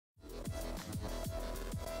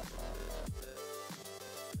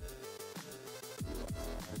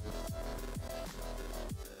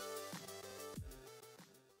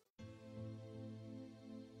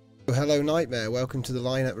hello Nightmare, welcome to the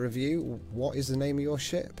lineup review. What is the name of your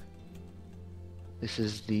ship? This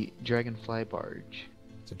is the Dragonfly Barge.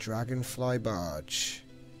 The Dragonfly Barge.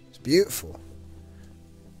 It's beautiful.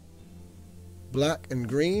 Black and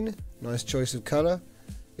green, nice choice of colour.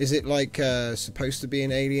 Is it like supposed to be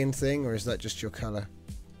an alien thing, or is that just your colour?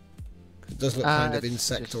 It does look kind of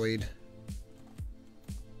insectoid.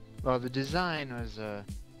 Well, the design was I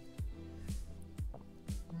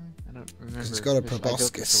don't remember. It's got a I built this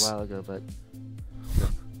proboscis. a while ago, but the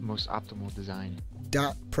most optimal design.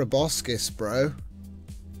 Dat proboscis, bro.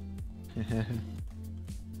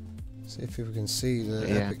 See if people can see the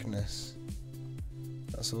epicness.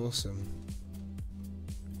 That's awesome.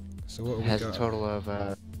 So what have It has we got? a total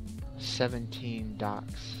of 17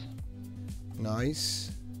 docks.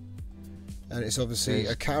 Nice. And it's obviously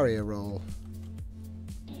a carrier role.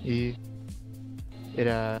 It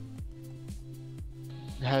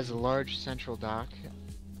has a large central dock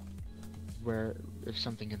where if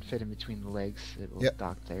something can fit in between the legs, it will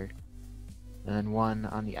dock there. And then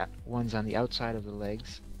one's on the outside of the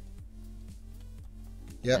legs.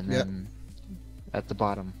 Yep, and then at the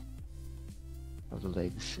bottom of the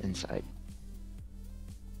legs inside.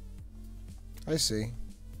 I see.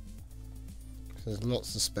 There's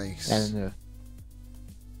lots of space. And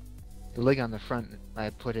the leg on the front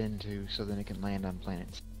I put into so then it can land on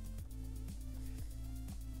planets.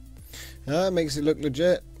 That makes it look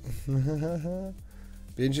legit.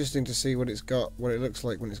 Be interesting to see what it's got, what it looks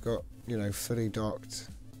like when it's got, you know, fully docked.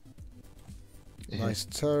 Nice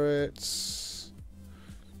turrets.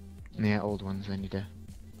 Yeah, old ones. I need to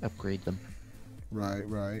upgrade them. Right,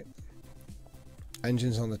 right.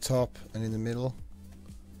 Engines on the top and in the middle.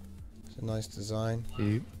 It's a nice design.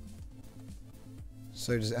 Yep.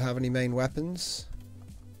 So does it have any main weapons?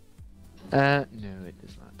 No, it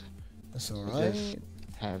does not. That's It alright. does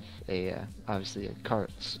have a obviously a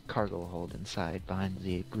cargo hold inside behind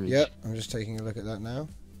the bridge. Yep, I'm just taking a look at that now.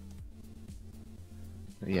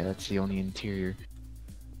 Yeah, that's the only interior.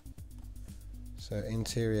 So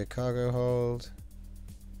interior cargo hold,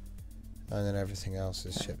 and then everything else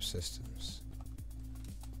is ship systems.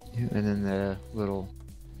 And then the little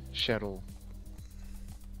shuttle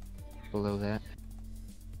below that.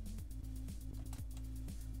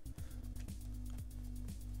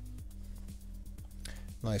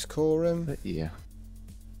 Nice core room. But yeah.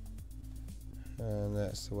 And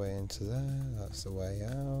that's the way into there, that's the way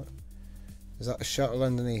out. Is that a shuttle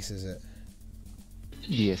underneath, is it?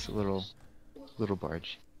 Yes, a little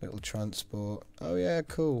barge. Little transport. Oh yeah,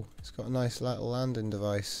 cool. It's got a nice little landing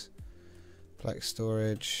device. Plex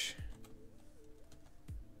storage.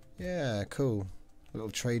 Yeah, cool.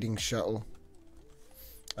 Little trading shuttle.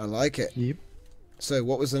 I like it. Yep. So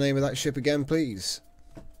what was the name of that ship again, please?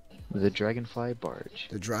 The Dragonfly Barge.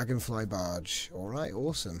 The Dragonfly Barge. Alright,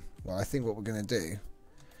 awesome. Well, I think what we're going to do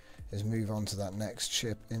is move on to that next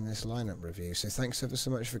ship in this lineup review. So thanks ever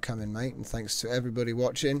so much for coming, mate, and thanks to everybody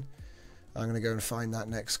watching. I'm going to go and find that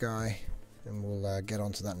next guy, and we'll get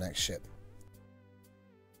on to that next ship.